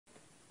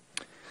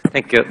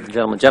Thank you,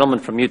 gentlemen. Gentleman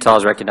from Utah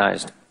is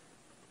recognized.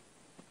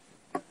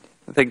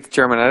 Thank you,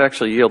 Chairman. I'd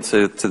actually yield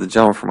to the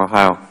gentleman from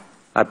Ohio.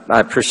 I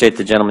appreciate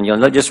the gentleman.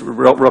 Just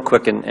real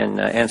quick in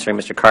answering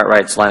Mr.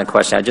 Cartwright's line of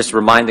question, I just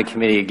remind the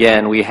committee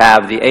again, we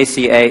have the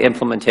ACA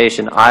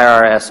Implementation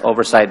IRS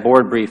Oversight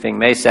Board Briefing,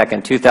 May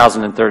 2nd,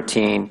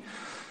 2013,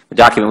 the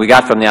document we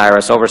got from the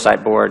IRS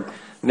Oversight Board.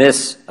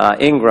 Ms.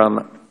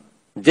 Ingram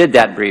did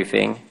that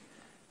briefing.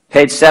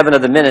 Page 7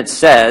 of the minutes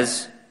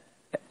says,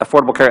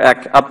 Affordable Care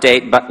Act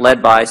update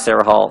led by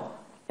Sarah Hall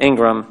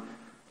Ingram.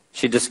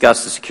 She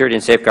discussed the security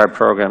and safeguard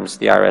programs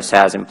the IRS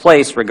has in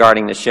place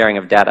regarding the sharing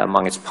of data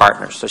among its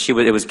partners. So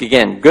it was,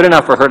 again, good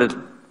enough for her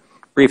to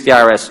brief the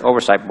IRS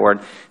Oversight Board.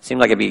 It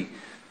seemed like it would be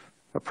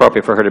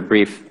appropriate for her to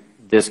brief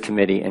this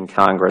committee in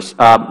Congress.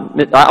 I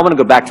want to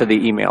go back to the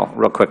email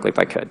real quickly, if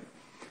I could.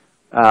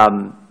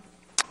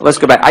 Let's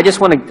go back. I just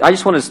want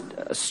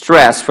to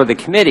stress for the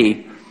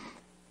committee,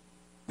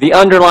 the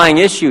underlying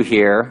issue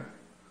here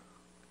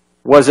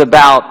was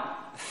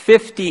about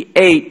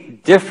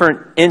 58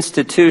 different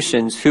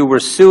institutions who were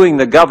suing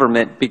the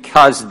government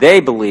because they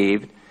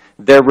believed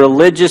their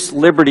religious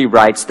liberty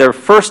rights, their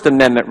First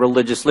Amendment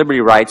religious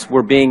liberty rights,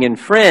 were being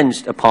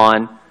infringed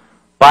upon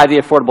by the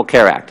Affordable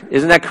Care Act.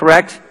 Isn't that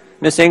correct,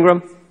 Ms.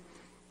 Ingram?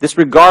 This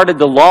regarded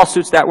the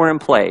lawsuits that were in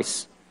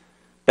place,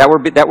 that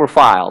were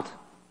filed,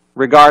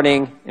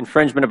 regarding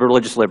infringement of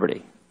religious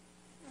liberty.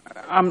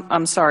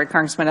 I'm sorry,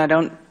 Congressman, I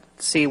don't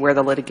see where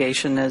the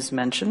litigation is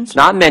mentioned. It's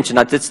not mentioned.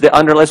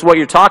 That's what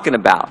you're talking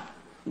about.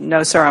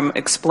 No, sir, I'm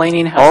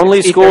explaining how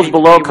only schools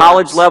below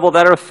college level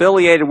that are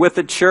affiliated with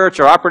the church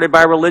or operated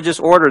by a religious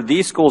order.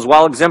 These schools,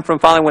 while exempt from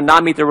filing, would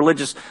not meet their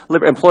religious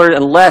employer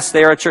unless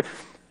they are a church.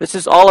 This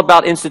is all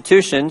about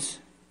institutions.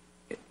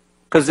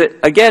 Because,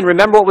 again,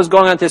 remember what was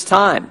going on at this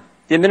time.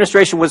 The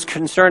administration was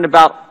concerned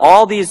about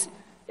all these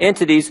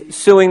entities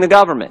suing the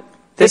government.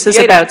 This is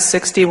about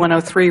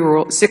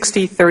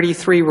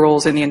 6033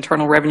 rules in the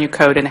Internal Revenue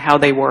Code and how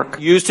they work.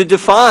 Used to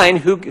define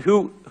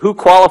who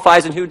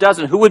qualifies and who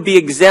doesn't, who would be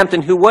exempt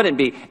and who wouldn't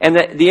be. And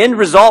the end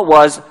result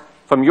was,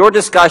 from your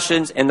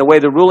discussions and the way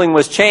the ruling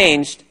was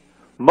changed,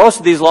 most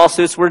of these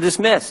lawsuits were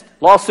dismissed.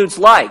 Lawsuits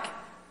like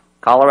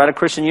Colorado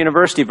Christian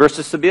University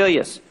versus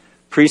Sebelius,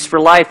 Priests for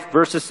Life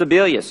versus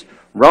Sebelius,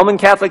 Roman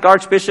Catholic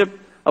Archbishop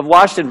of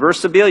Washington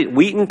versus Sebelius,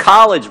 Wheaton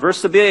College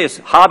versus Sebelius,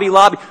 Hobby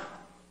Lobby.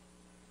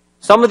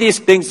 Some of these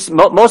things,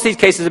 most of these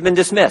cases have been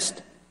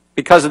dismissed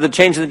because of the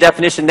change in the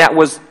definition that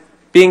was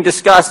being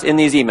discussed in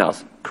these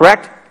emails.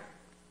 Correct?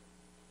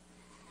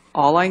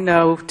 All I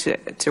know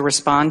to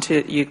respond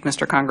to you,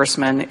 Mr.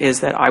 Congressman, is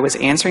that I was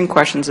answering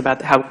questions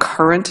about how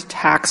current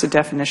tax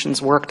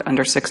definitions worked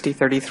under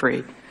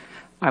 6033.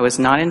 I was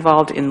not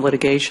involved in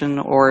litigation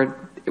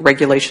or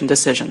regulation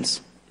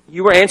decisions.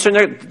 You were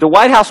answering, the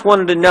White House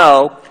wanted to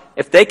know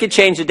if they could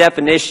change the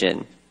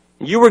definition.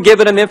 You were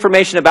giving them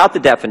information about the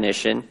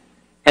definition,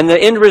 and the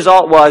end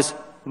result was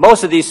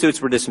most of these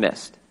suits were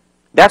dismissed.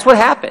 That's what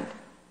happened.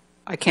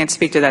 I can't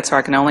speak to that, so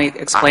I can only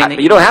explain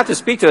that. You don't have to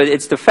speak to it.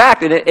 It's the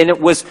fact, and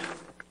it was,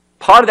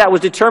 part of that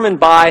was determined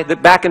by the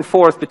back and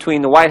forth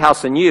between the White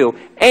House and you.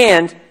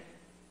 And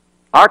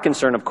our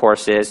concern, of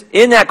course, is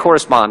in that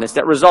correspondence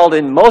that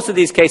resulted in most of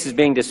these cases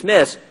being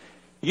dismissed,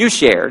 you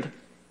shared,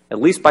 at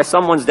least by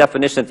someone's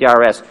definition at the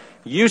IRS,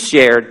 you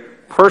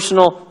shared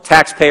personal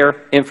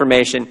taxpayer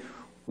information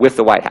with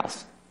the White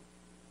House.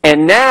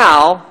 And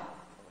now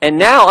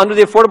under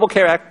the Affordable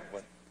Care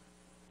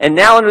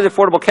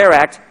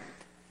Act,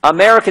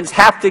 Americans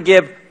have to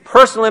give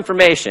personal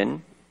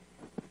information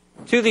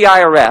to the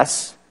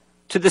IRS,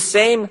 to the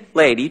same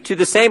lady, to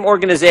the same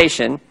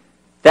organization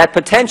that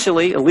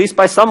potentially, at least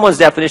by someone's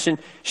definition,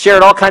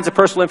 shared all kinds of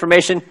personal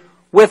information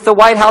with the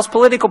White House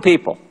political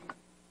people.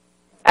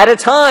 At a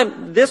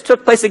time, this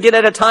took place again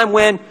at a time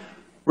when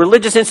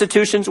religious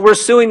institutions were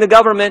suing the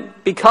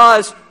government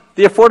because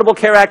the Affordable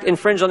Care Act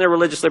infringed on their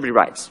religious liberty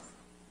rights.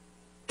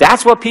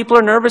 That's what people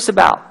are nervous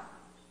about.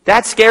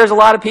 That scares a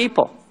lot of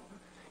people.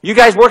 You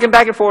guys working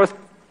back and forth,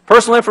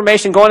 personal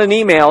information going in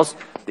emails.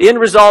 The end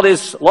result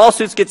is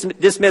lawsuits get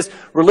dismissed,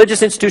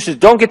 religious institutions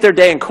don't get their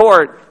day in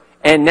court,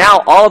 and now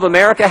all of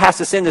America has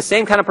to send the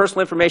same kind of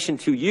personal information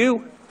to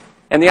you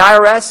and the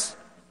IRS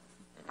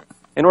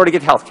in order to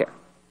get health care.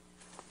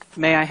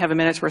 May I have a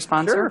minute to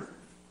respond, sure. Sir?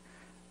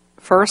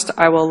 First,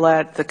 I will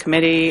let the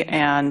committee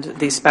and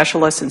the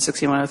specialists in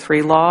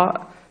 6103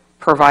 law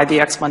provide the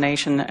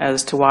explanation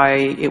as to why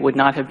it would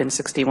not have been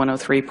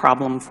 6103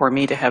 problem for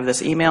me to have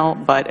this email,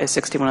 but a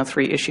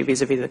 6103 issue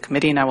vis-a-vis the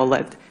committee, and I will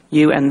let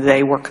you and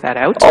they work that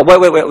out. Oh,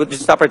 wait,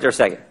 just stop right there a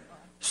second.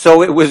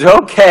 So it was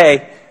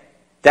okay.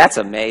 That's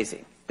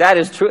amazing. That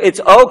is true.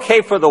 It's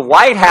okay for the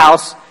White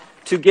House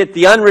to get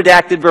the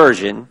unredacted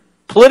version,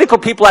 political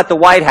people at the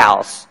White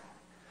House,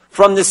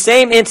 from the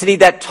same entity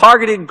that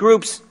targeted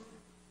groups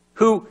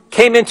who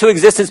came into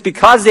existence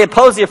because they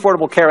opposed the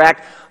Affordable Care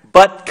Act,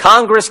 but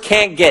Congress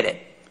can't get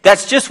it.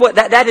 That's just what,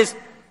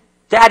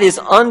 that is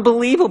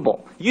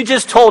unbelievable. You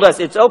just told us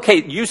it's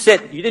okay, you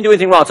said you didn't do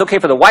anything wrong, it's okay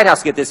for the White House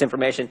to get this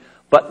information,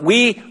 but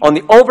we, on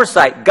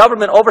the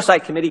government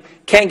oversight committee,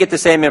 can't get the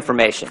same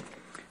information.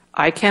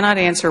 I cannot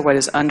answer what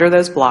is under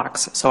those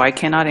blocks, so I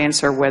cannot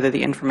answer whether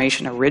the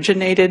information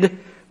originated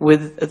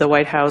with the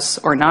White House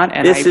or not,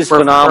 and This I is refer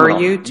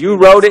phenomenal. you to You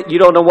wrote it. You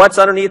don't know what's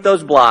underneath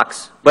those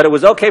blocks, but it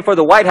was okay for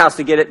the White House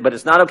to get it, but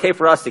it's not okay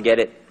for us to get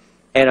it.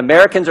 And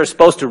Americans are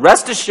supposed to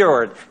rest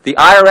assured the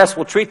IRS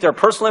will treat their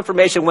personal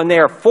information when they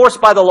are forced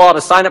by the law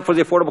to sign up for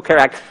the Affordable Care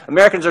Act.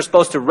 Americans are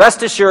supposed to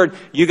rest assured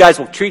you guys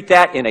will treat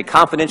that in a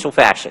confidential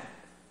fashion.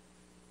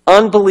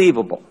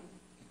 Unbelievable.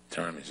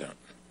 Time is up.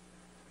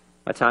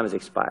 My time has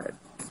expired.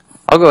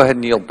 I'll go ahead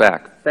and yield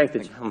back. Thank the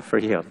gentleman for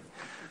yielding.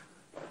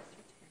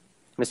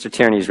 Mr.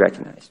 Tierney is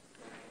recognized.